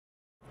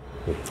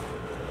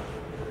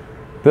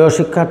প্রিয়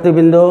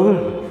শিক্ষার্থীবৃন্দ,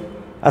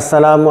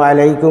 আসসালামু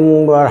আলাইকুম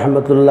ওয়া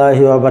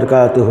রাহমাতুল্লাহি ওয়া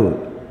বারাকাতুহু।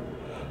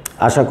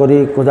 আশা করি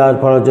খোদার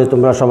ফরজে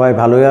তোমরা সবাই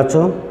ভালোই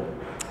আছো।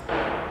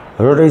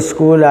 রোড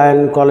স্কুল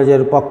অ্যান্ড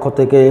কলেজের পক্ষ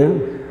থেকে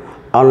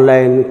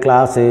অনলাইন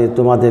ক্লাসে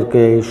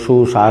তোমাদেরকে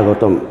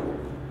সুস্বাগতম।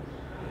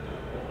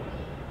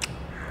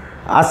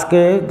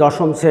 আজকে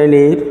দশম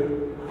শ্রেণীর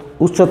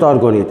উচ্চতর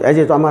গণিত, এই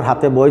যে তো আমার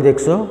হাতে বই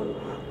দেখছো,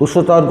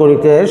 উচ্চতর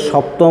গণিতের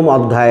সপ্তম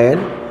অধ্যায়ের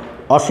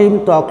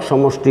অসীমতক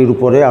সমষ্টির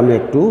উপরে আমি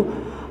একটু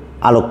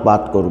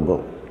আলোকপাত করব।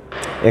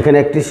 এখানে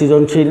একটি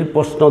সৃজনশীল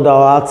প্রশ্ন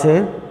দেওয়া আছে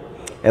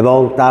এবং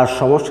তার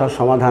সমস্যার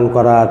সমাধান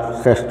করার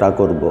চেষ্টা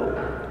করব।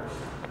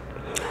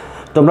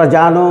 তোমরা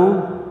জানো,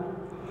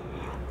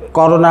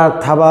 করোনা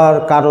থাবার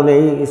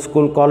কারণেই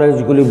স্কুল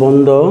কলেজগুলি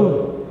বন্ধ।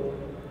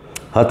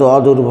 হয়তো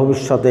অদূর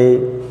ভবিষ্যতে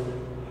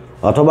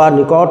অথবা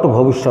নিকট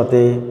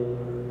ভবিষ্যতে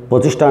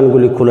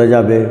প্রতিষ্ঠানগুলি খুলে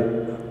যাবে,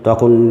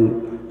 তখন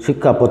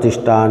শিক্ষা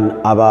প্রতিষ্ঠান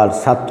আবার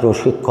ছাত্র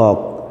শিক্ষক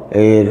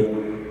এর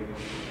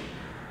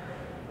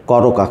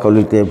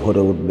করকাকলিতে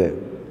ভরে উঠবে।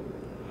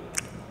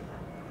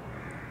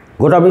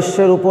 গোটা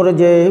বিশ্বের উপরে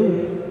যে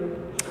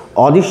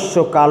অদৃশ্য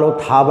কালো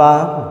থাবা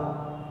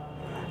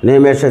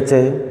নেমে এসেছে,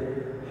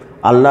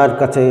 আল্লাহর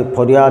কাছে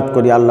ফরিয়াদ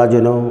করি আল্লাহ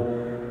যেন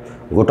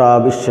গোটা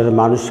বিশ্বের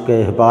মানুষকে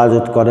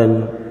হেফাজত করেন,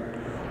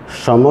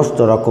 সমস্ত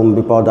রকম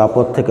বিপদ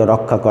আপদ থেকে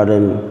রক্ষা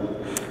করেন,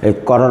 এই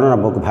করোনা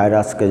নামক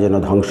ভাইরাসকে যেন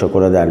ধ্বংস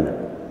করে দেন।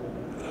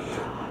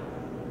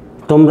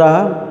 তোমরা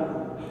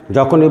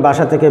যখনই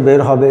বাসা থেকে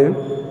বের হবে,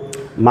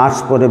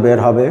 মাস্ক পরে বের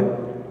হবে,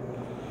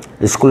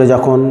 স্কুলে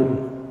যখন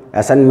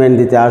অ্যাসাইনমেন্ট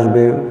দিতে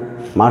আসবে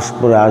মাস্ক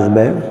পরে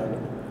আসবে।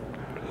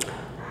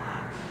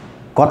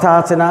 কথা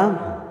আছে না,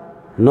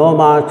 নো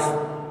মাস্ক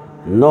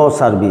নো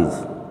সার্ভিস।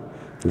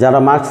 যারা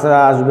মাস্ক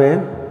ছাড়া আসবে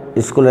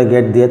স্কুলের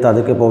গেট দিয়ে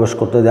তাদেরকে প্রবেশ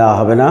করতে দেওয়া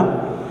হবে না।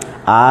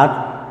 আর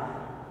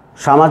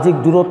সামাজিক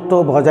দূরত্ব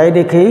বজায়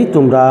রেখেই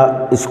তোমরা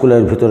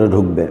স্কুলের ভিতরে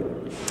ঢুকবে।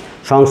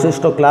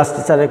 সংশ্লিষ্ট ক্লাস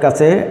টিচারের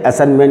কাছে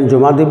অ্যাসাইনমেন্ট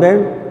জমা দিবে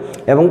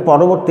এবং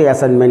পরবর্তী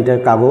অ্যাসাইনমেন্টের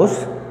কাগজ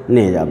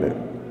নিয়ে যাবে।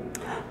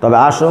 তবে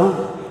আসো,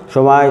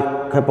 সময়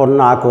ক্ষেপণ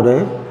না করে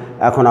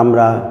এখন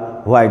আমরা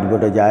হোয়াইট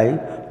বোর্ডে যাই।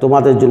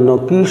 তোমাদের জন্য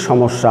কি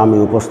সমস্যা আমি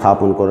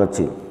উপস্থাপন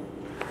করেছি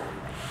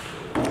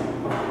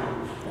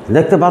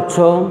দেখতে পাচ্ছ।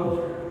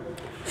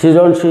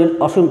 সৃজনশীল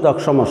অসীমতক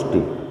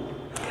সমষ্টি,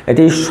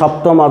 এটি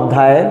সপ্তম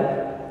অধ্যায়ে।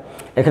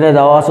 এখানে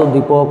দেওয়া আছে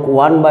Dipak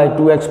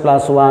 1/2x +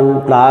 1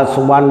 +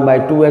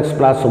 1/2x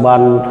 +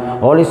 1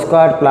 whole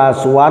square plus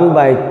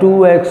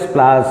 1/2x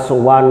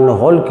 + 1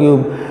 whole cube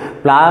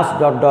plus ...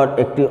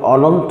 একটি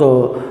অনন্ত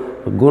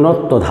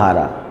গুণোত্তর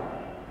ধারা।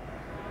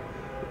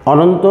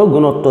 অনন্ত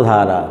গুণোত্তর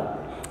ধারা।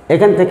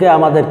 এখান থেকে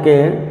আমাদেরকে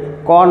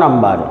ক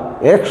নাম্বার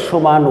x =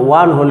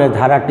 1 হলে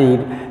ধারাটির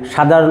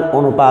সাধারণ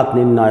অনুপাত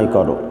নির্ণয়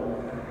করো।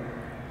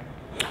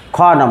 খ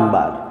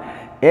নাম্বার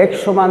x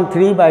 =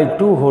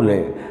 3/2 হলে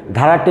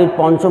ধারাটির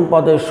পঞ্চম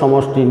পদের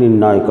সমষ্টি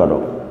নির্ণয় করো।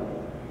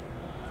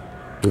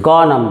 গ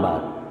নাম্বার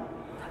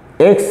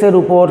x এর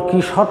উপর কি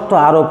শর্ত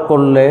আরোপ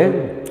করলে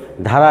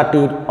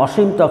ধারাটির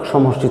অসীমতক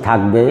সমষ্টি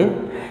থাকবে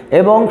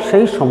এবং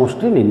সেই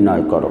সমষ্টি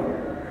নির্ণয় করো।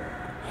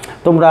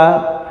 তোমরা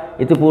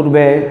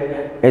ইতিপূর্বে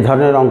এই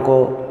ধরনের অঙ্ক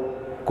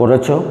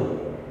করেছো।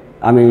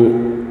 আমি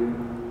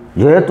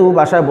যেহেতু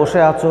বাসায়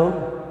বসে আছো,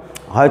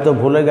 হয়তো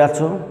ভুলে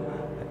গেছো,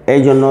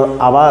 এই জন্য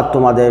আবার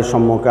তোমাদের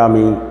সম্মুখে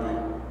আমি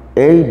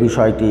এই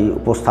বিষয়টি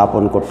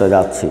উপস্থাপন করতে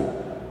যাচ্ছি।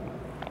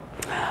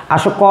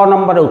 আসো ক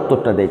নম্বরের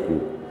উত্তরটা দেখি।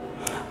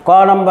 ক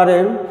নম্বরে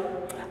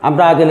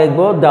আমরা আগে লিখব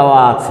দেওয়া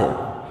আছে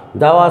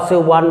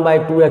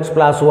 1/2x +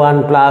 1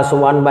 +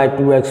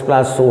 1/2x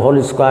 + whole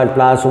square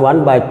plus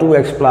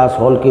 1/2x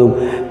 + whole cube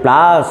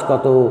plus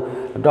কত ...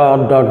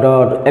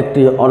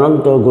 একটি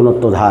অনন্ত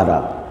গুণোত্তর ধারা।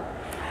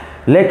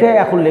 লেখে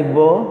এখন লিখব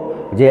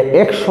যে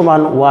x =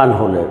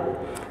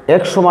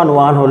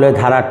 1 হলে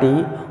ধারাটি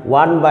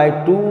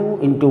 1/2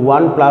 ×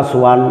 1 +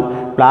 1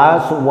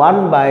 plus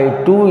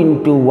 1/2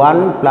 × 1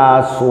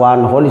 + 1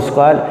 whole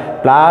square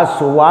plus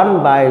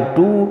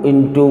 1/2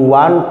 ×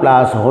 1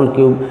 + whole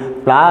cube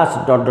plus ...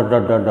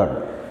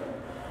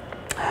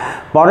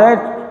 পরের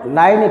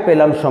লাইনে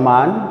পেলাম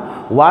সমান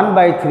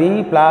 1/3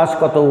 প্লাস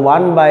কত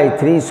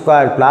 1/3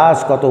 স্কোয়ার প্লাস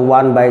কত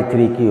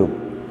 1/3 কিউব।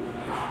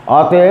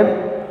 অতএব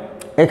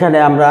এখানে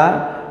আমরা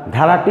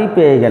ধারাটি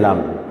পেয়ে গেলাম।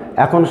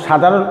 এখন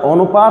সাধারণ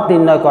অনুপাত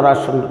নির্ণয় করার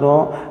জন্য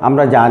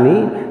আমরা জানি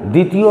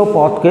দ্বিতীয়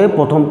পদকে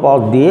প্রথম পদ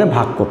দিয়ে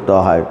ভাগ করতে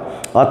হয়।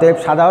 অতএব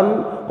সাধারণ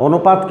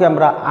অনুপাতকে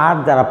আমরা r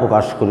দ্বারা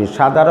প্রকাশ করি।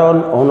 সাধারণ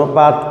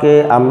অনুপাতকে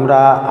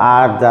আমরা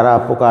r দ্বারা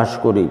প্রকাশ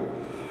করি।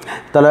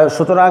 তাহলে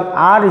সুতরাং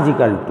r =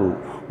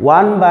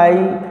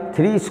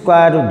 1/3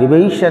 স্কোয়ার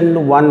ডিভিশন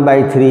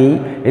 1/3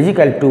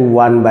 =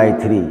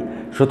 1/3।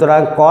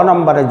 সুতরাং ক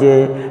নম্বরে যে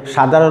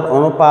সাধারণ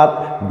অনুপাত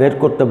বের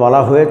করতে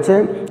বলা হয়েছে,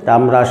 তা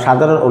আমরা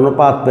সাধারণ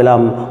অনুপাত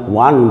পেলাম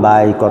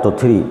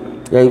 1/3।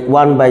 এই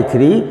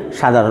 1/3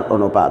 সাধারণ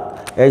অনুপাত।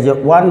 এই যে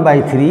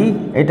 1/3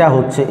 এটা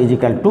হচ্ছে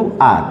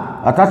r,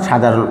 অর্থাৎ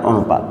সাধারণ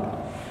অনুপাত।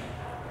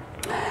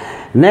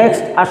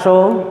 নেক্সট আসো,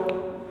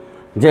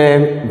 যে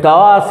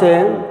দেওয়া আছে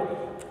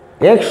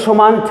x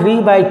সমান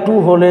 3/2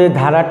 হলে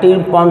ধারাটির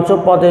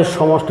পঞ্চপদের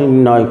সমষ্টি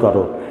নির্ণয়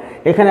করো।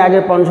 এখানে আগে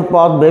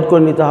পঞ্চপদ বের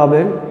করে নিতে হবে,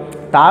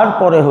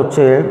 তারপরে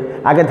হচ্ছে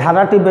আগে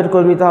ধারাটি বের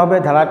করে নিতে হবে,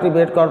 ধারাটি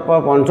বের করার পর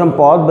পঞ্চম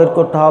পদ বের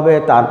করতে হবে,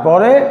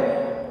 তারপরে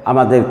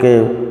আমাদেরকে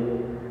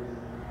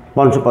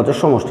পঞ্চপদের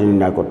সমষ্টি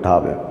নির্ণয় করতে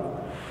হবে।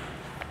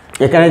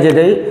 এখানে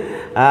যেটি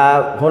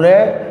হলে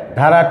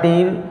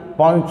ধারাটির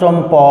পঞ্চম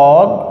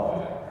পদ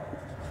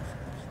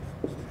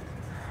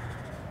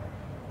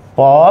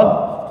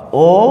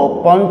ও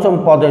পঞ্চম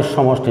পদের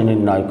সমষ্টি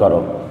নির্ণয় করো।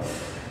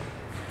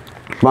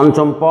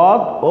 পঞ্চম পদ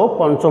ও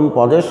পঞ্চম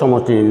পদের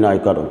সমষ্টি নির্ণয়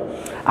করো।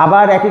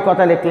 আবার একই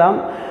কথা লিখলাম,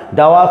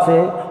 দেওয়া আছে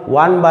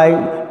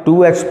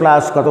 1/2x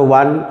প্লাস কত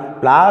 1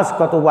 প্লাস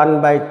কত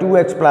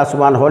 1/2x plus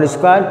 1 whole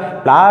square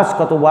plus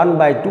কত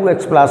 1/2x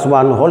plus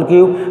 1 whole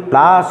cube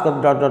plus কত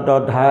ডট ডট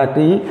ডট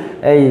ধারাটি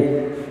এই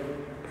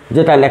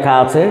যেটা লেখা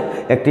আছে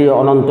একটি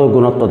অনন্ত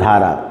গুণোত্তর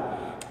ধারা।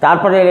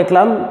 তারপরে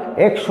লিখলাম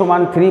x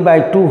সমান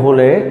 3/2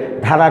 হলে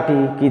ধারাটি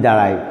কি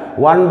দাঁড়ায়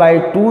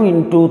 1/2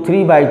 into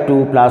 3/2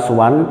 plus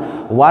 1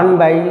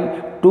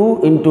 1/2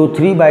 into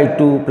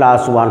 3/2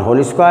 plus 1 whole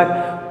square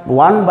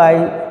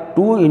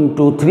 1/2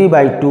 into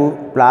 3/2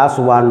 plus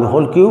 1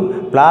 whole cube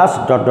plus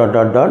dot dot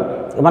dot dot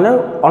মানে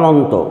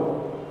অনন্ত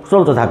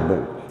চলতে থাকবে।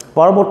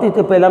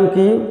 পরবর্তীতে পেলাম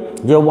কি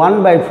যে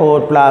 1/4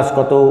 প্লাস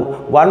কত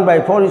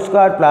 1/4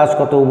 স্কোয়ার প্লাস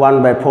কত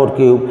 1/4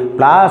 cube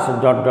plus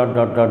dot dot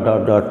dot dot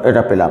dot dot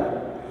এটা পেলাম।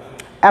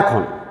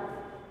 এখন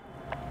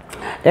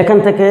এখান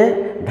থেকে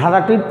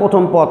ধারাটির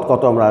প্রথম পদ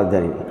কত আমরা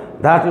জানি,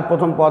 ধারাটির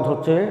প্রথম পদ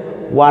হচ্ছে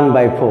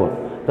 1/4।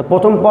 তো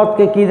প্রথম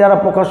পদকে কি দ্বারা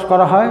প্রকাশ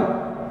করা হয়,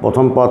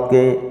 প্রথম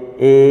পদকে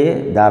a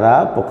দ্বারা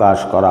প্রকাশ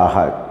করা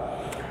হয়।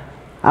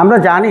 আমরা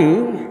জানি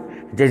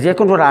যে যে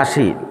কোনো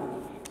রাশির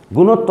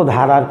গুণোত্তর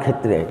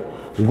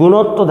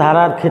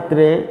ধারার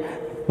ক্ষেত্রে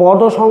পদ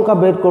সংখ্যা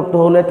বের করতে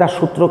হলে তার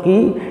সূত্র কি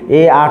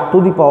a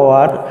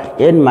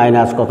r⁴n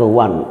মাইনাস কত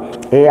 1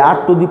 a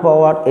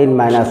r⁴n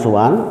মাইনাস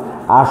 1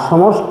 আর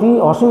সমষ্টি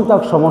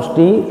অসীমতক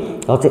সমষ্টি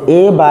হচ্ছে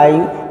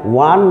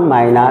a/1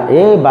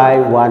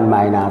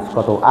 মাইনাস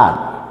কত r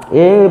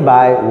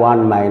a/1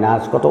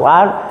 মাইনাস কত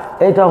r।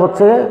 এটা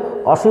হচ্ছে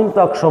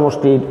অসীমতক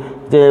সমষ্টির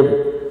যে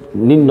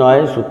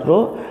নির্ণয়ের সূত্র।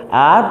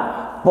 আর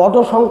পদ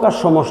সংখ্যার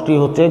সমষ্টি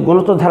হচ্ছে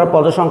গুণোত্তর ধারার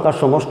পদ সংখ্যার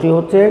সমষ্টি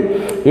হচ্ছে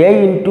a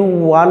ইন্টু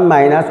 1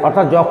 মাইনাস,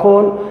 অর্থাৎ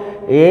যখন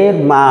এর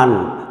মান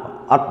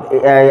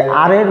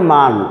আর এর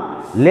মান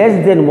লেস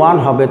দেন 1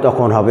 হবে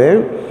তখন হবে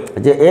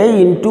যে a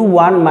into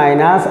 1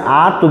 minus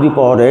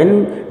r⁴n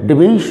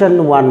division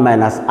 1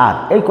 minus r।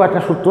 এই কয়টা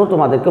সূত্র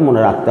তোমাদেরকে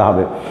মনে রাখতে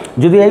হবে।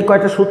 যদি এই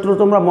কয়টা সূত্র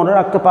তোমরা মনে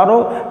রাখতে পারো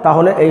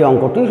তাহলে এই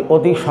অঙ্কটি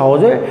অতি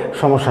সহজে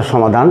সমস্যার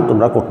সমাধান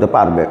তোমরা করতে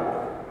পারবে।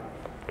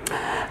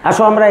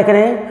 আসো আমরা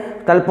এখানে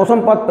তাহলে প্রথম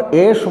পদ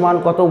a সমান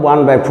কত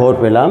 1/4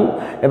 পেলাম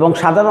এবং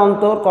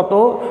সাধারণত কত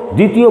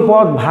দ্বিতীয়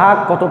পদ ভাগ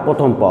কত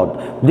প্রথম পদ,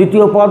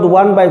 দ্বিতীয় পদ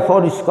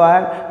 1/4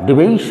 স্কোয়ার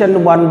ডিভিশন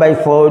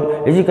 1/4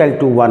 ইজিক্যাল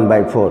টু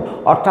 1/4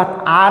 অর্থাৎ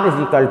r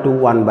ইজিক্যাল টু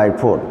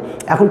 1/4।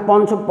 এখন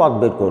পঞ্চম পদ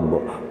বের করব।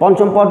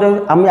 পঞ্চম পদে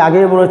আমি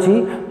আগেই বলেছি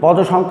পদ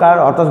সংখ্যার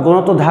অর্থাৎ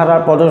গুণোত্তর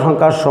ধারার পদ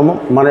সংখ্যার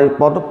মানে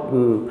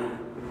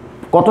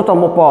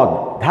কততম পদ,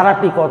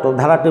 ধারাটি কত,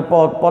 ধারাটির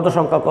পদ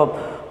সংখ্যা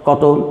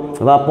কত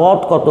বা পদ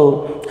কত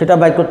সেটা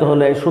বাই করতে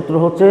হলে সূত্র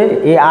হচ্ছে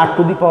a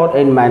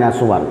r⁴n মাইনাস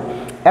 1।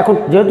 এখন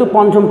যেহেতু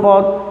পঞ্চম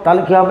পদ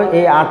তাহলে কী হবে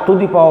a r⁵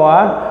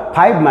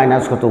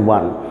 মাইনাস কত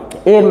 1,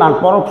 এর মান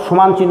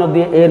সমান চিহ্ন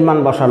দিয়ে এর মান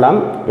বসালাম,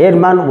 এর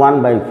মান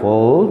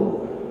 1/4,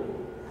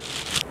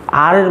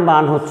 আর এর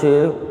মান হচ্ছে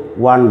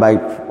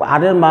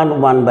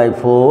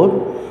 1/4,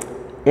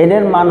 n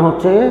এর মান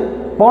হচ্ছে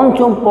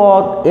পঞ্চম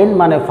পদ n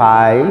মানে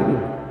 5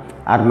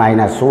 আর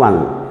মাইনাস 1।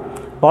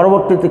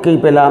 পরবর্তীতে কী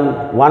পেলাম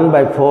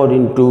 1/4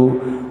 ইন্টু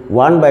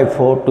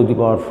 1/4 টু দি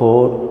পাওয়ার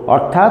 4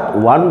 অর্থাৎ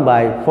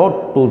 1/4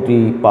 টু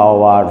দি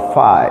পাওয়ার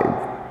 5।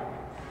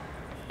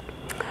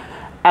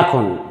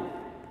 এখন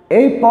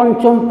এই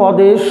পঞ্চম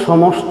পদের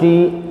সমষ্টি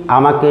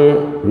আমাকে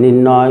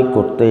নির্ণয়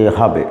করতে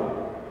হবে।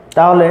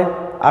 তাহলে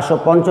আসো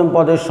পঞ্চম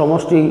পদের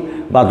সমষ্টি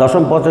বা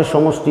দশম পদের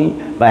সমষ্টি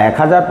বা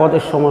 1000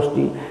 পদের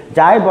সমষ্টি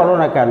যাই বলো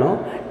না কেন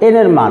n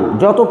এর মান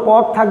যত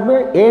পদ থাকবে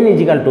n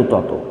ইজিক্যাল টু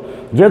তত।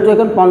 যেহেতু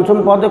এখানে পঞ্চম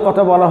পদের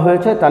কথা বলা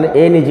হয়েছে তাহলে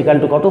n ইজিক্যাল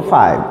টু কত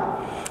 5।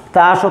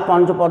 তা আসো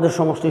পঞ্চম পদের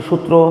সমষ্টির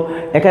সূত্র,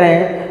 এখানে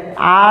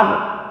r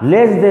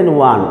লেস দেন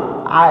 1,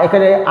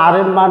 এখানে r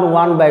এর মান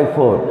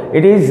 1/4,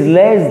 ইট ইজ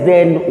লেস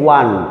দেন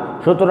 1,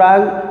 সুতরাং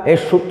এর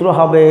সূত্র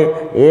হবে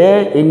a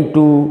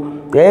into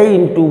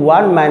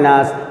 1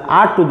 minus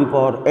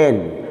r⁴n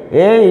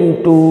a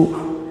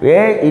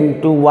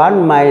into 1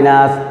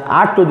 minus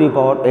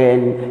r⁴n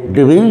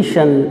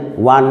division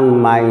 1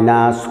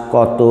 minus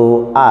কত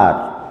r।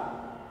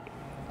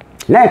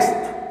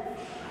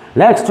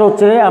 নেক্সট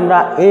হচ্ছে আমরা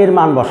এর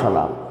মান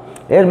বসালাম,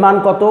 এর মান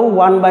কত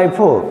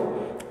 1/4,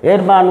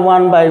 এর মান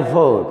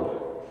 1/4,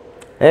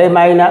 এই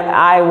মাইনাস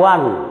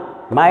I1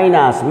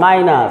 মাইনাস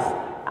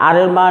আর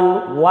এর মান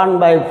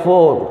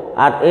 1/4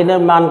 আর n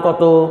এর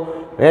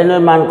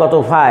মান কত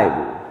 5,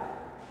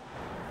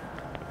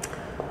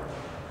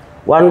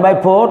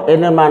 1/4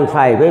 n এর মান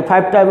 5, এই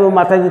 5টা আমি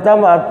মাথায় দিতাম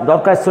আর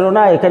দরকার ছিল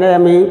না। এখানে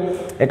আমি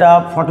এটা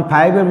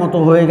 45 মতো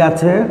হয়ে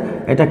গেছে,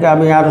 এটাকে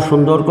আমি আরও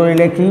সুন্দর করে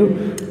লিখি।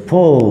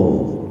 4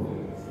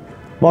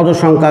 পদ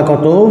সংখ্যা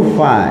কত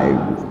 5,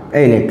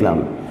 এই লিখলাম।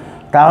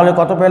 তাহলে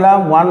কত পেলাম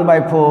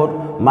 1/4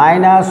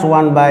 মাইনাস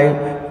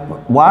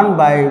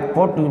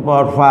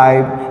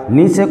 1/4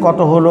 নিচে কত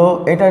হলো,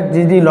 এটা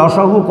যদি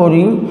লসাগু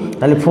করি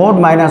তাহলে 4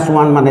 -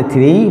 1 মানে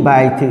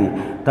 3/3,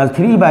 তাহলে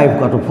 3/,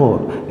 কত 4,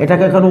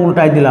 এটাকে এখন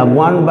উল্টাই দিলাম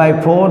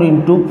 1/4 ×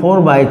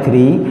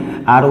 4/3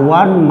 আর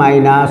 1 -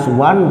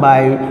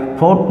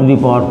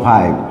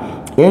 1/4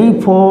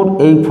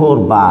 এই 4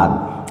 বাদ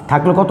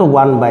থাকলে কত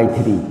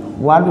 1/3,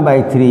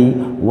 1/3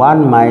 1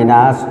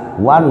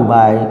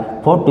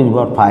 -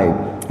 1/4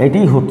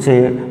 এটি হচ্ছে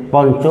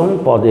পঞ্চম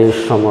পদের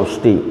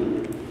সমষ্টি।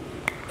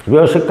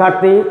 প্রিয়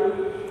শিক্ষার্থী,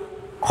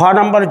 খ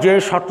নম্বর যে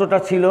শর্তটা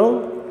ছিল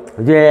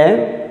যে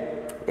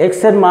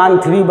এক্সের মান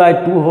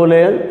 3/2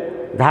 হলে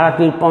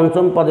ধারাটির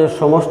পঞ্চম পদের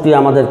সমষ্টি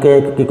আমাদেরকে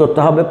কী করতে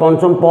হবে,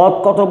 পঞ্চম পদ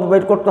কত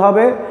বের করতে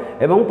হবে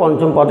এবং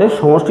পঞ্চম পদের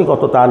সমষ্টি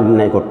কত তা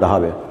নির্ণয় করতে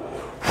হবে।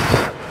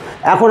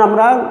 এখন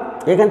আমরা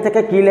এখান থেকে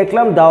কি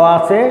লিখলাম, দেওয়া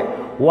আছে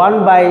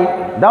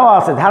দেওয়া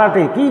আছে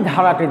ধারাটি, কি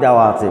ধারাটি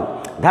দেওয়া আছে,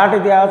 ধারাটি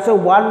দেওয়া আছে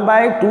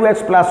 1/2x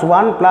 +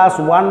 1 +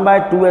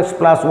 1/2x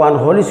 + 1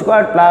 whole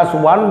square plus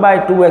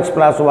 1/2x +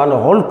 1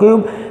 whole cube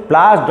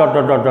plus ...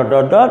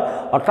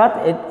 অর্থাৎ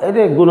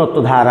এদের গুণত্ব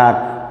ধারার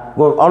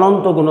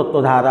অনন্ত গুণত্ব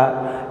ধারা,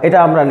 এটা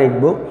আমরা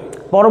লিখব।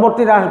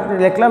 পরবর্তী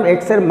লিখলাম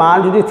এক্সের মান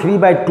যদি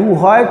 3/2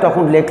 হয়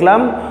তখন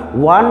লিখলাম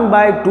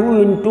 1/2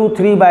 ×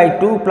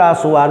 3/2 +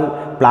 1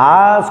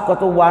 প্লাস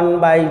কত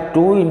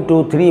 1/2 ×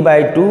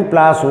 3/2 +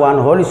 1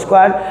 হোল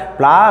স্কোয়ার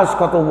প্লাস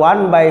কত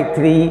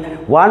 1/2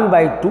 ×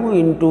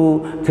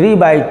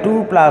 3/2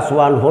 +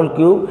 1 হোল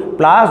কিউব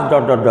প্লাস ...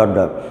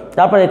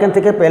 তারপর এখান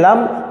থেকে পেলাম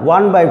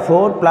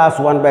 1/4 +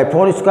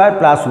 1/4 স্কোয়ার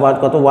প্লাস 1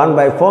 কত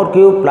 1/4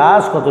 কিউব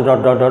প্লাস কত ...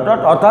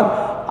 অর্থাৎ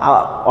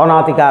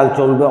অনাদিকাল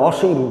চলবে,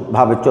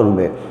 অসীমভাবে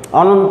চলবে,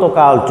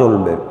 অনন্তকাল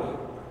চলবে।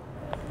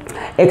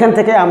 এখান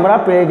থেকে আমরা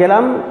পেয়ে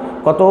গেলাম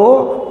কত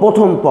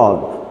প্রথম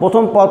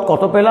পদ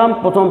কত পেলাম,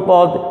 প্রথম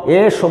পদ এ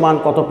সমান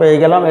কত পেয়ে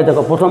গেলাম, এই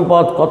দেখো প্রথম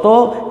পদ কত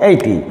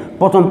 80,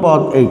 প্রথম পদ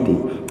 80,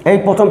 এই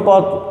প্রথম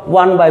পদ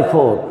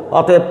 1/4,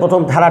 অতএব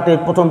প্রথম ধারাটির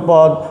প্রথম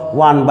পদ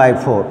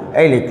 1/4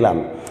 এই লিখলাম।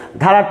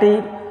 ধারাটির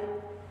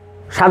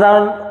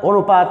সাধারণ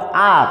অনুপাত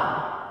 8,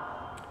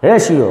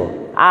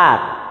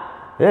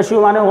 রেশিও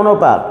মানে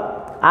অনুপাত,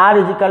 r =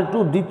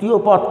 দ্বিতীয়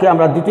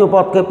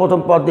পদকে প্রথম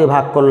পদ দিয়ে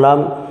ভাগ করলাম,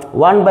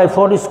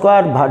 1/4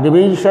 স্কোয়ার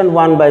ডিভিশন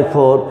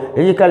 1/4 =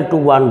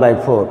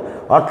 1/4,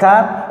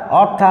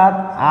 অর্থাৎ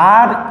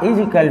r =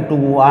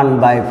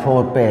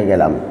 1/4 পেয়ে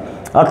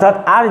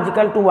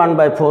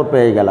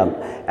গেলাম,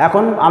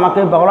 এখন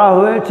আমাকে বলা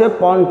হয়েছে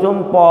পঞ্চম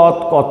পদ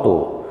কত।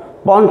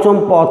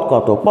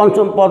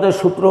 পঞ্চম পদের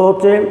সূত্র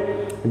হচ্ছে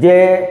যে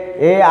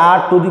r⁵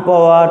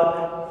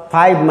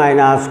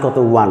 কত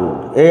 1,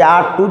 এই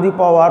r⁵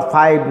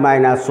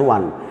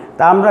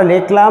 তা আমরা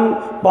লিখলাম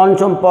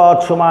পঞ্চম পদ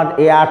সমান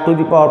r⁵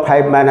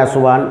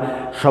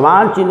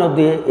 সমান চিহ্ন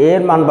দিয়ে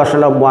এর মান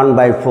বসালাম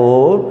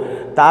 1/4,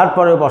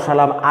 তারপরে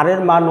বসালাম আর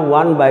এর মান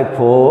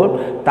 1/4,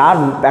 তার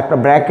একটা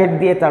ব্র্যাকেট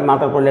দিয়ে তার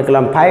মাথার উপর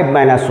লিখলাম 5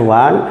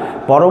 - 1,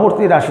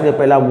 পরবর্তী রাশিতে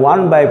পেলাম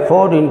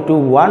 1/4 ×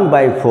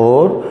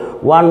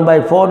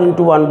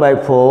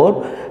 1/4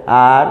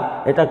 আর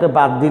এটাকে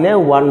বাদ দিলে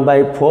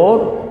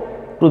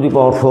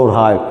 1/4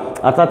 হয়,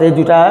 অর্থাৎ এই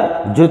দুটা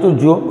যেহেতু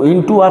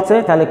ইনটু আছে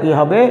তাহলে কি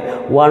হবে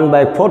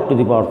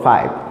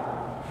 1/4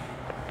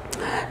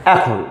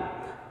 এখন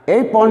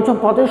এই পঞ্চম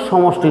পদের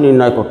সমষ্টি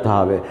নির্ণয় করতে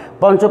হবে।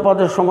 পঞ্চম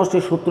পদের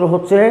সমষ্টির সূত্র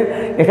হচ্ছে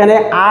এখানে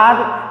r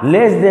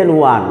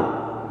 <1,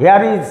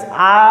 here is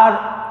r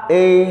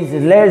is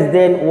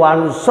 <1,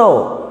 so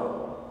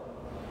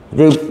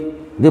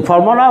the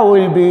formula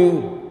will be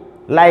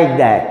like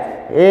that,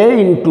 a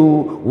into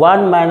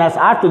 1 -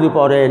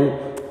 r⁴n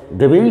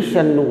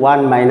division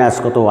 1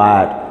 - কত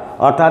r,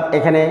 অর্থাৎ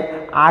এখানে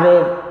r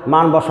এর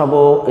মান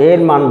বসাবো, এর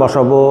মান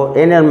বসাবো,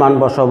 n এর মান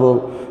বসাবো।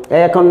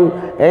 এখন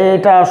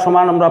এটা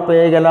সমান আমরা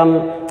পেয়ে গেলাম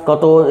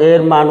কত,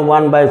 এর মান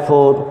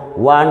 1/4,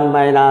 1 -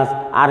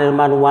 r এর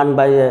মান 1/,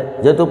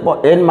 যেহেতু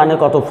n মানে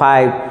কত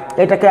 5,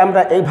 এটাকে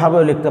আমরা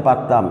এইভাবেও লিখতে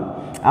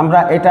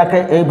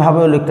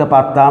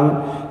পারতাম,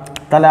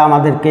 তাহলে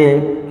আমাদেরকে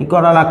কি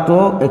করা লাগতো,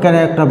 এখানে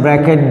একটা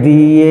ব্র্যাকেট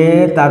দিয়ে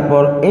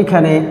তারপর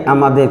এখানে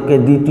আমাদেরকে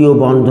দ্বিতীয়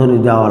বন্ধনী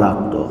দেওয়া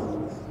লাগতো।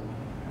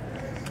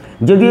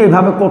 যদি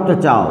এইভাবে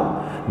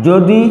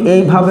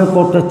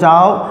করতে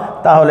চাও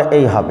তাহলে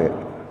এই হবে।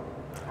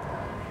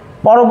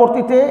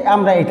 পরবর্তীতে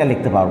আমরা এটা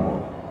লিখতে পারবো,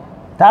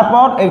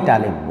 তারপর এইটা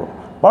লিখব।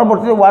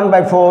 পরবর্তীতে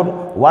 1/4,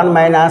 1 -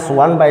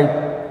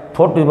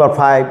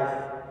 1/4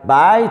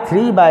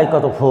 3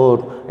 কত 4,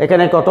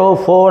 এখানে কত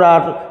 4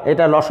 আর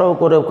এটা লসাগু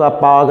করে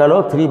পাওয়া গেল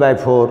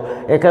 3/4,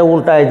 এখানে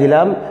উল্টায়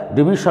দিলাম,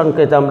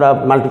 ডিভিশনকে আমরা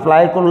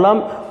মাল্টিপ্লাই করলাম,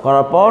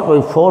 করার পর ওই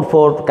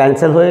 4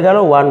 ক্যান্সেল হয়ে গেল,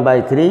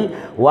 1/3,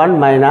 1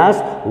 -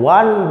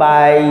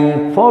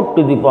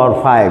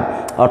 1/4,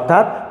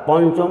 অর্থাৎ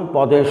পঞ্চম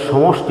পদের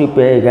সমষ্টি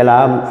পেয়ে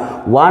গেলাম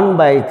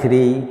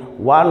 1/3,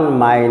 1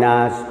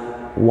 minus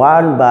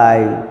 1 by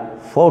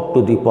 4 to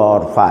the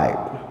power 5।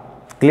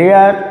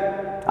 Clear?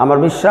 আমার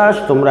বিশ্বাস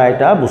তোমরা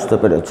এটা বুঝতে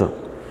পেরেছো।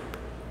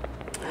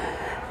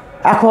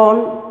 এখন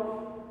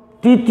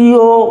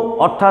তৃতীয়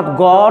অর্থাৎ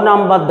গ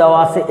নাম্বার দেওয়া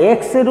আছে,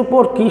 এক্সের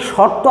উপর কি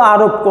শর্ত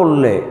আরোপ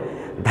করলে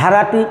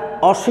ধারাটি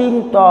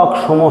অসীমতক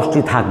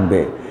সমষ্টি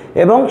থাকবে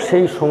এবং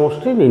সেই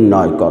সমষ্টি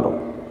নির্ণয় করো।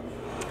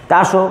 তা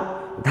আসো,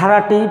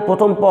 ধারাটির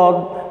প্রথম পদ,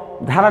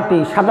 ধারাটি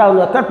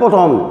সাধারণত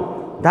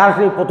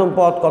ধারাটির প্রথম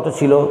পদ কত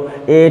ছিল?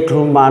 a2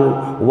 মান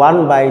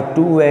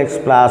 1/2x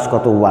প্লাস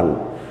কত 1।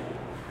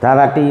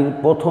 ধারাটির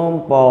প্রথম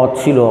পদ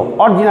ছিল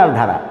অরিজিনাল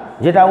ধারা,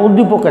 যেটা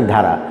উদ্দীপকের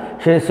ধারা,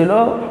 সে ছিল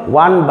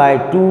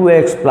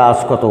 1/2x প্লাস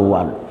কত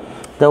 1।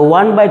 তো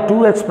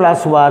 1/2x প্লাস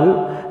 1,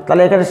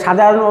 তাহলে এখানে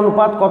সাধারণ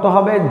অনুপাত কত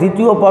হবে?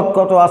 দ্বিতীয় পদ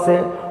কত আছে?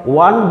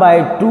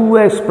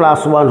 1/2x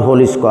plus 1 whole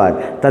square.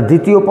 তা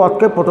দ্বিতীয়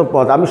পদকে প্রথম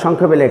পদ, আমি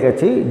সংক্ষেপে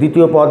লিখেছি,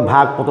 দ্বিতীয় পদ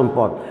ভাগ প্রথম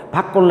পদ।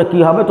 ভাগ করলে কি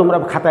হবে? তোমরা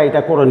খাতায়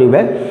এটা করে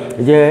নিবে,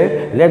 যে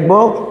লিখব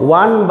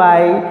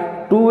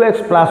 1/2x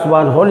plus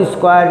 1 whole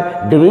square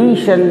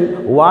division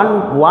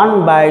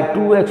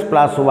 1/2x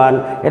plus 1।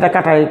 এটা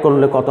কাটাই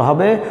করলে কত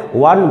হবে?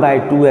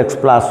 1/2x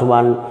plus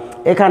 1।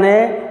 এখানে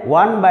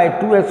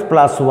 1/2x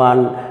প্লাস 1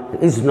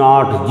 ইজ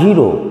নট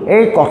 0।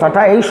 এই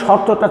কথাটা, এই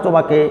শর্তটা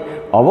তোমাকে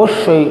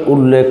অবশ্যই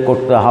উল্লেখ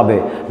করতে হবে,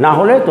 না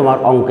হলে তোমার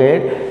অঙ্কের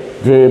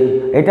যে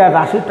এটা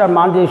রাশিটার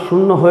মান যে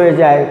শূন্য হয়ে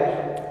যায়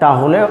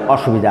তাহলে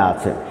অসুবিধা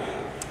আছে।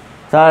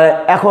 তাহলে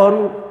এখন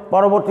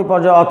পরবর্তী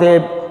পর্যায়ে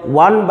অতএব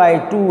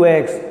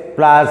 1/2x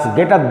প্লাস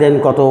গ্রেটার দেন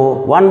কত?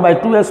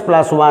 1/2x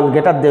প্লাস 1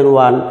 গ্রেটার দেন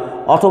 1,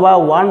 অথবা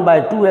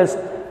 1/2x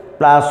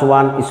প্লাস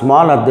 1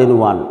 স্মলার দেন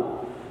 1।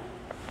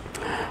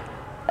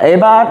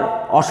 এবার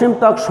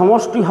অসীমতক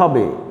সমষ্টি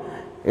হবে।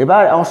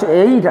 এবার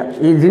এই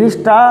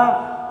জিনিসটা,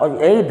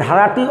 এই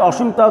ধারাটি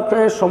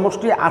অসীমতকের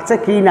সমষ্টি আছে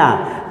কি না,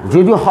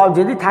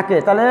 যদি থাকে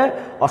তাহলে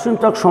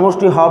অসীমতক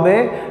সমষ্টি হবে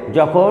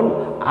যখন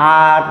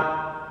আর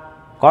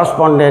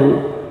করসপন্ডেন্ট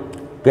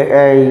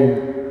এই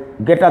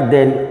গ্রেটার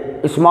দেন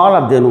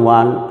স্মলার দেন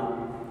 1,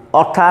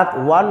 অর্থাৎ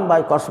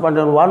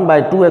correspondent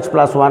 1/2x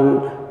plus 1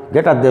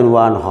 greater than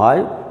 1 হয়।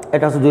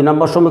 এটা হচ্ছে 2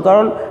 নম্বর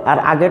সমীকরণ, আর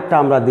আগেরটা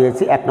আমরা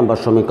দিয়েছি 1 নম্বর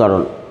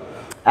সমীকরণ।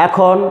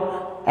 এখন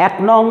 1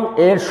 নং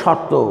এর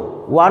শর্ত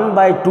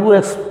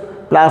 1/2x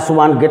প্লাস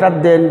 1 গ্রেটার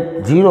দেন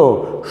 0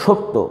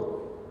 সত্য,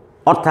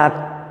 অর্থাৎ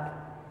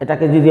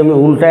এটাকে যদি আমি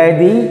উল্টায়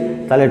দিই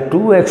তাহলে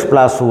 2x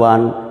প্লাস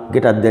 1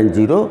 গ্রেটার দেন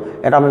 0।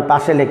 এটা আমি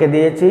পাশে লিখে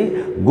দিয়েছি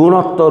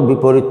গুণোত্তর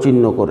বিপরীত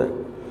চিহ্ন করে।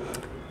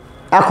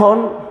 এখন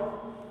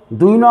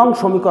 2 নং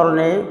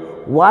সমীকরণে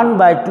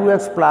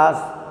 1/2x প্লাস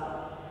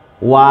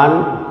 1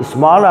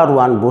 স্মলার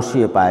 1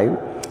 বসিয়ে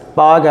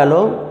পাওয়া গেল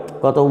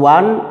কত?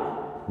 1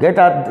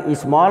 গ্রেটার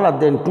স্মলার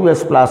দেন 2x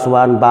প্লাস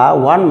 1 বা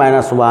 1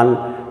 minus 1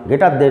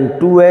 greater than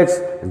 2x,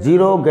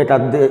 0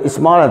 greater than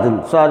smaller দেন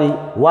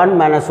 1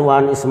 মাইনাস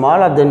 1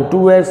 স্মলার দেন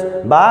 2x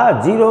বা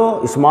 0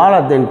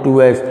 স্মলার দেন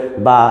 2x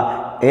বা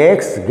x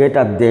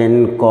গ্রেটার দেন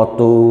কত?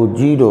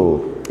 0,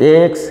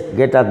 x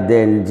গ্রেটার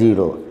দেন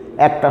 0।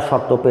 একটা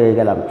শর্ত পেয়ে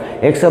গেলাম।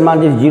 x এর মান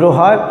যদি 0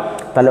 হয়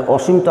তাহলে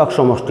অসীমতক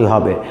সমষ্টি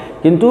হবে,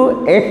 কিন্তু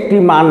একটি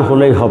মান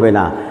হলেই হবে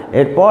না,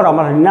 এরপর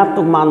আমার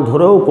ঋণাত্মক মান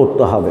ধরেও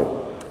করতে হবে।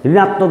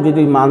 ঋণাত্মক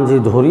যদি মান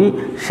ধরি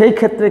সেই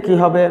ক্ষেত্রে কি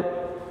হবে?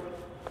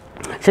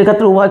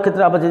 সেক্ষেত্রে উভয়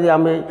ক্ষেত্রে আবার যদি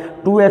আমি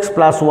 2x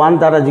প্লাস 1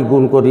 দ্বারা যদি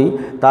গুণ করি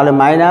তাহলে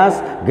minus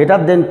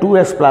greater than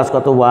 2x plus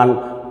কত 1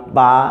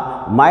 বা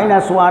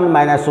 -1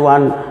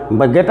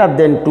 বা গ্রেটার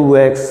দেন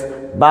 2x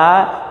বা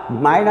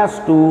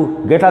 -2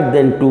 গ্রেটার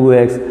দেন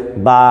 2x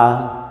বা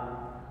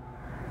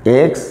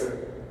x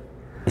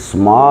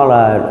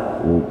স্মলার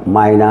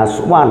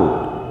 -1,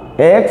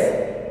 x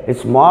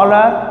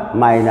স্মলার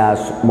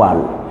 -1।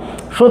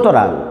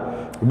 সুতরাং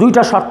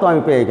দুইটা শর্ত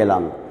আমি পেয়ে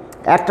গেলাম।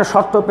 একটা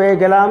শর্ত পেয়ে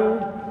গেলাম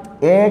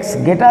x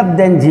গ্রেটার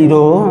দেন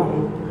 0,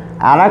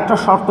 আর একটা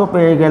শর্ত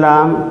পেয়ে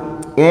গেলাম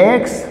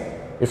x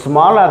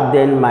স্মলার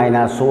দেন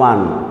 -1,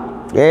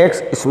 x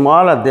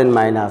স্মলার দেন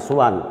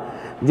 -1।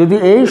 যদি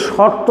এই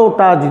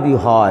শর্তটা যদি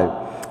হয়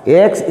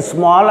x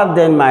স্মলার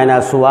দেন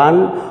 -1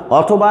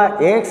 অথবা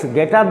x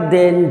গ্রেটার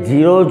দেন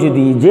 0,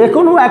 যদি যে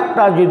কোনো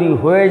একটা যদি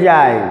হয়ে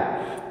যায়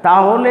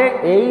তাহলে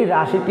এই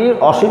রাশিটির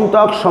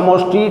অসীমতক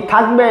সমষ্টি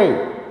থাকবে।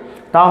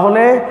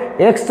 তাহলে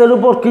x এর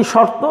উপর কি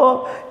শর্ত?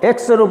 x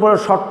এর উপর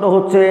শর্ত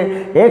হচ্ছে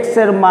x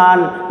এর মান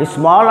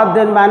স্মলার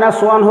দেন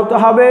 -1 হতে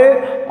হবে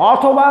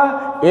অথবা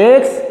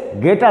x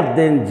গ্রেটার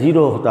দেন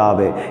 0 হতে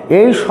হবে।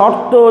 এই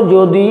শর্ত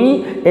যদি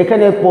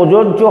এখানে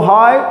প্রযোজ্য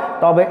হয়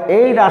তবে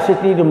এই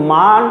রাশিটির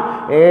মান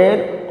এর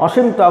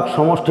অসীমতক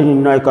সমষ্টি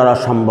নির্ণয় করা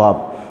সম্ভব।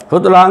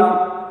 সুতরাং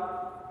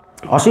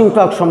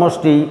অসীমতক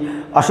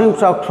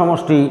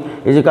সমষ্টি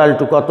ইজিক্যাল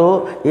টু কত?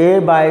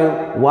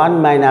 a/1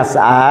 minus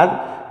r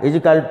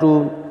is equal two,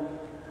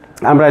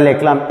 আমরা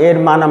লিখলাম এর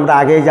মান আমরা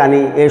আগেই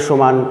জানি, এ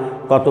সমান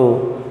কত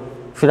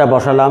সেটা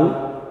বসালাম।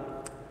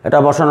 এটা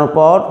বসানোর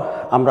পর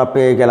আমরা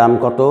পেয়ে গেলাম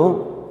কত?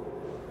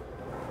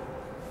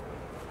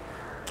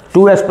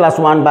 2x plus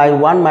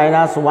 1/1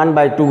 minus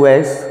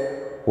 1/2x,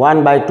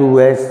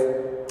 1/2x,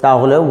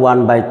 তাহলে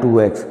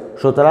 1/2x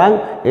সুতরাং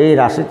এই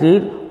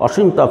রাশিটির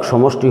অসীমতক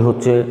সমষ্টি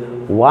হচ্ছে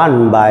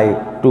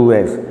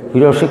 1/2x।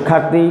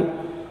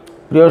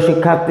 প্রিয়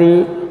শিক্ষার্থী,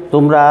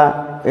 তোমরা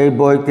এই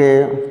বইতে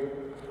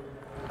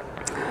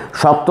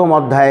সপ্তম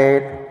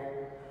অধ্যায়ের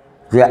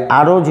যে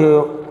আরও যে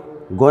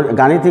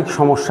গাণিতিক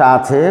সমস্যা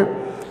আছে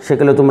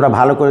সেগুলো তোমরা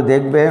ভালো করে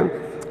দেখবে।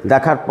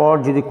 দেখার পর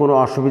যদি কোনো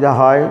অসুবিধা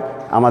হয়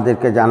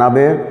আমাদেরকে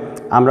জানাবে।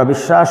 আমরা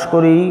বিশ্বাস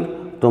করি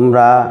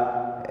তোমরা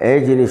এই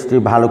জিনিসটি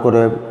ভালো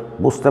করে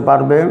বুঝতে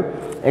পারবে।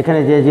 এখানে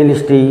যে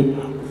জিনিসটি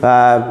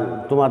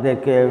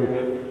তোমাদেরকে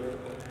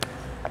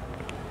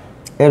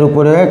এর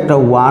উপরে একটা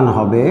 1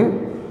 হবে,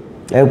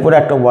 এর উপরে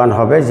একটা 1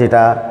 হবে,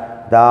 যেটা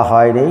দেওয়া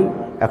হয়নি।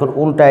 এখন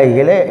উল্টায়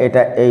গেলে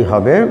এটা এই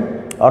হবে,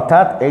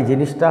 অর্থাৎ এই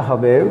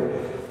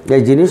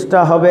জিনিসটা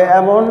হবে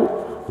এমন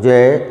যে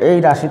এই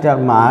রাশিটার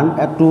মান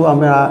একটু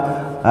আমরা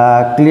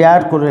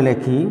ক্লিয়ার করে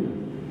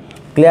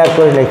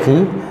লিখি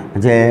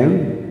যে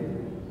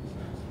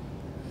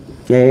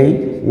এই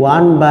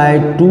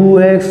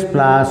 1/2x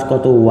প্লাস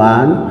কত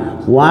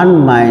 1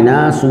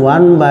 মাইনাস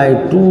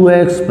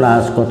 1/2x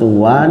প্লাস কত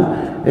 1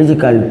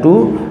 ইজিক্যাল টু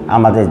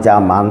আমাদের যা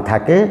মান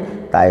থাকে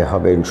তাই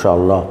হবে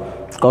ইনশাআল্লাহ।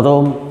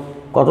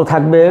 কত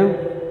থাকবে?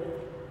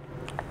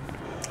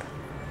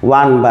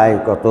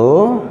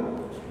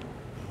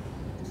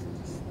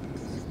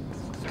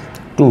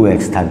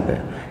 1/2x থাকবে।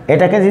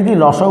 এটাকে যদি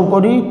লসাগু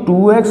করি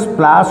 2x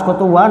প্লাস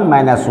কত 1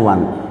 মাইনাস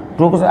 1,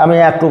 আমি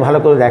একটু ভালো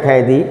করে দেখাই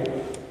দিই।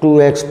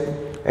 2x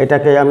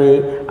এটাকে আমি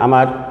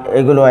আমার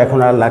এগুলো এখন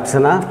আর লাগছে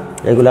না,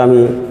 এগুলো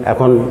আমি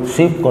এখন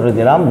শিফট করে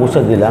দিলাম,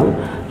 মুছে দিলাম।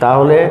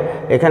 তাহলে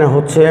এখানে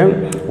হচ্ছে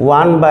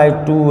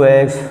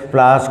 1/2x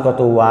প্লাস কত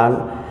 1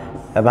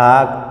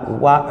 ভাগ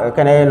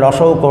এখানে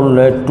লসাগু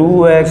করলে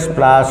 2x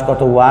প্লাস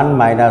কত 1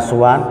 মাইনাস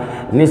 1,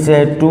 নিচে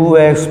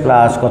 2x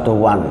প্লাস কত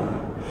 1।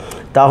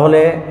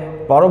 তাহলে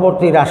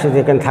পরবর্তী রাশি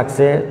যেখানে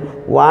থাকছে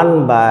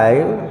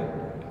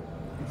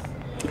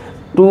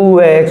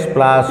 1/2x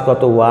প্লাস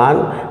কত 1,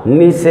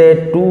 নিচে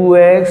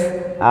 2x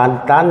আর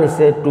তার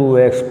নিচে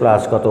 2x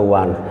প্লাস কত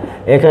 1।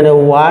 এখানে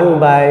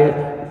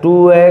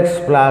 1/2x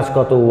প্লাস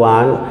কত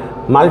 1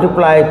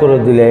 মাল্টিপ্লাই করে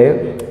দিলে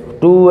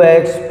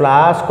 2x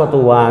প্লাস কত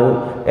 1,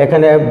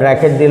 এখানে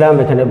ব্র্যাকেট দিলাম,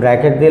 এখানে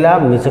ব্র্যাকেট দিলাম,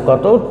 নিচে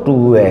কত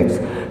 2x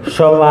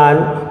সমান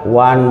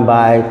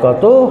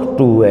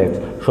 1/2x।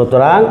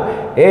 সুতরাং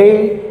এই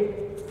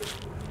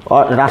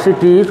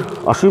রাশিটির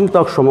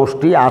অসীমতক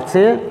সমষ্টি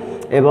আছে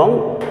এবং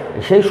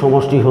সেই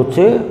সমষ্টি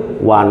হচ্ছে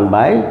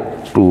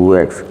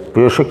 1/2x।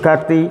 প্রিয়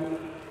শিক্ষার্থী,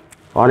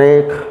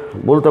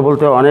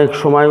 বলতে অনেক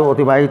সময়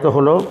অতিবাহিত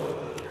হলো।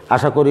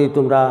 আশা করি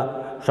তোমরা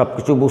সব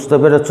কিছু বুঝতে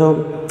পেরেছ।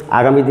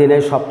 আগামী দিনে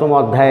সপ্তম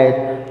অধ্যায়ের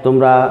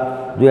তোমরা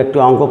 2-1টি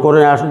অঙ্ক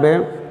করে আসবে।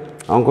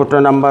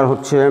 অঙ্কটার নাম্বার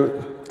হচ্ছে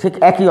ঠিক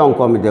একই অঙ্ক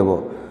আমি দেব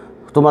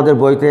তোমাদের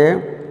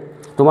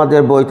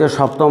বইতে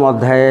সপ্তম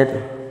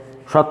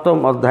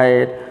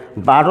অধ্যায়ের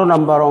 12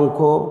 নম্বর অঙ্ক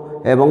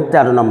এবং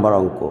 13 নম্বর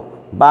অঙ্ক,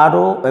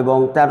 12 এবং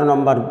 13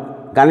 নম্বর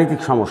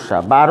গাণিতিক সমস্যা,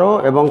 12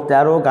 এবং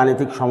 13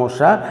 গাণিতিক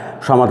সমস্যা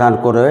সমাধান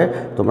করে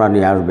তোমরা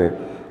নিয়ে আসবে।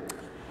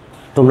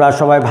 তোমরা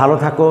সবাই ভালো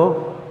থাকো,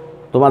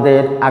 তোমাদের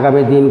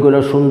আগামী দিনগুলো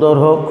সুন্দর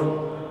হোক,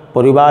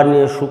 পরিবার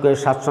নিয়ে সুখে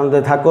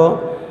স্বাচ্ছন্দ্যে থাকো।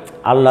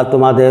 আল্লাহ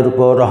তোমাদের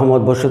উপর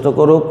রহমত বর্ষিত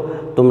করুক।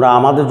 তোমরা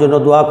আমাদের জন্য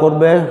দোয়া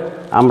করবে,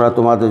 আমরা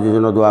তোমাদের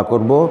জন্য দোয়া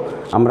করব।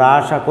 আমরা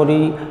আশা করি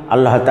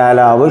আল্লাহ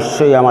তাআলা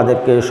অবশ্যই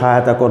আমাদেরকে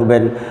সহায়তা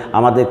করবেন,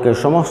 আমাদেরকে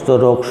সমস্ত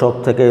রোগ শোক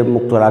থেকে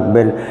মুক্ত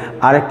রাখবেন।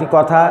 আরেকটি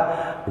কথা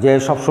যে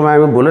সবসময়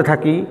আমি বলে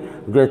থাকি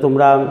যে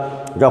তোমরা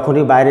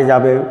যখনই বাইরে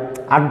যাবে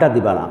আড্ডা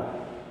দিবা না,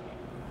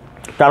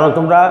 কারণ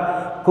তোমরা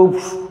খুব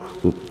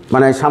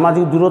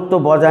সামাজিক দূরত্ব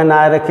বজায় না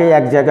রেখে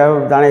এক জায়গায়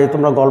দাঁড়িয়ে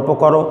তোমরা গল্প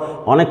করো।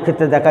 অনেক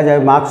ক্ষেত্রে দেখা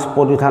যায় মাস্ক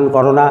পরিধান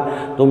করো না।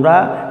 তোমরা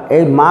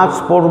এই মাস্ক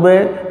পরবে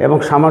এবং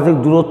সামাজিক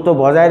দূরত্ব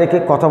বজায় রেখে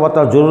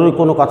কথাবার্তা, জরুরি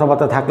কোনো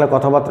কথাবার্তা থাকলে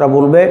কথাবার্তা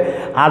বলবে,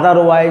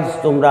 আদারওয়াইজ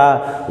তোমরা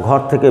ঘর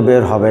থেকে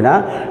বের হবে না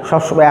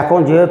সবসময়। এখন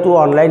যেহেতু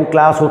অনলাইন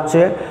ক্লাস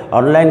হচ্ছে,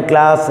 অনলাইন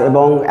ক্লাস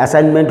এবং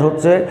অ্যাসাইনমেন্ট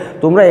হচ্ছে,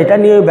 তোমরা এটা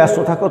নিয়ে ব্যস্ত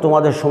থাকো,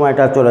 তোমাদের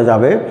সময়টা চলে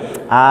যাবে।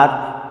 আর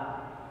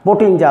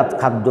প্রোটিনজাত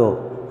খাদ্য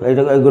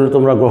এগুলো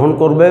তোমরা গ্রহণ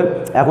করবে।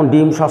 এখন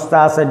ডিম সস্তা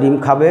আছে, ডিম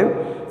খাবে।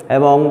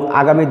 এবং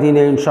আগামী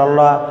দিনে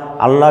ইনশাল্লাহ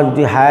আল্লাহ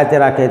যদি হায়াতে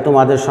রাখে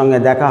তোমাদের সঙ্গে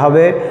দেখা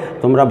হবে।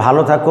 তোমরা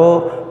ভালো থাকো,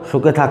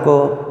 সুখে থাকো।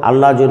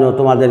 আল্লাহ যেন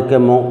তোমাদেরকে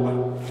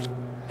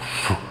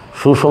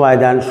সুসময়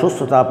দেন,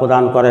 সুস্থতা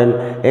প্রদান করেন,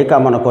 এই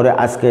কামনা করে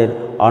আজকের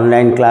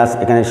অনলাইন ক্লাস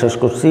এখানে শেষ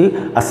করছি।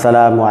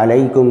 আসসালামু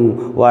আলাইকুম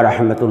ওয়া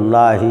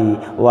রাহমাতুল্লাহি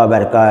ওয়া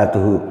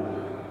বারাকাতুহু।